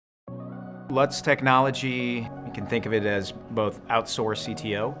Lutz Technology, you can think of it as both outsource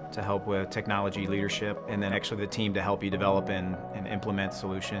CTO to help with technology leadership, and then actually the team to help you develop and implement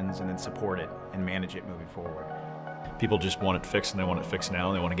solutions and then support it and manage it moving forward. People just want it fixed, and they want it fixed now,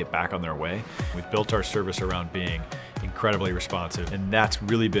 and they want to get back on their way. We've built our service around being incredibly responsive, and that's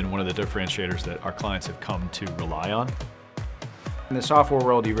really been one of the differentiators that our clients have come to rely on. In the software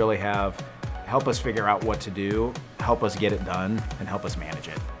world, you really have help us figure out what to do, help us get it done, and help us manage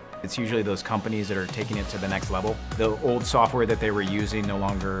it. It's usually those companies that are taking it to the next level. The old software that they were using no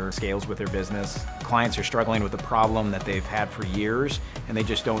longer scales with their business. Clients are struggling with a problem that they've had for years, and they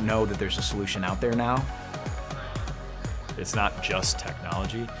just don't know that there's a solution out there now. It's not just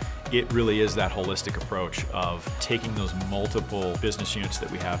technology. It really is that holistic approach of taking those multiple business units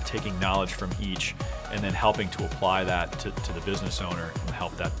that we have, taking knowledge from each, and then helping to apply that to the business owner and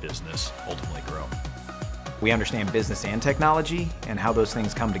help that business ultimately grow. We understand business and technology and how those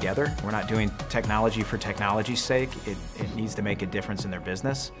things come together. We're not doing technology for technology's sake. It needs to make a difference in their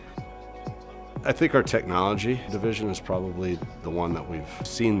business. I think our technology division is probably the one that we've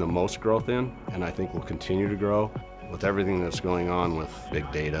seen the most growth in, and I think will continue to grow. With everything that's going on with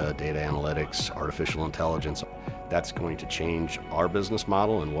big data, data analytics, artificial intelligence, that's going to change our business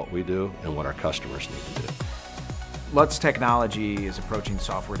model and what we do and what our customers need to do. Lutz Technology is approaching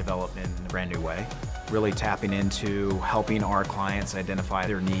software development in a brand new way, really tapping into helping our clients identify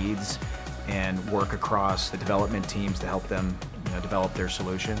their needs and work across the development teams to help them develop their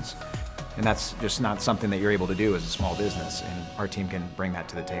solutions. And that's just not something that you're able to do as a small business, and our team can bring that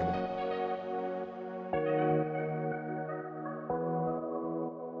to the table.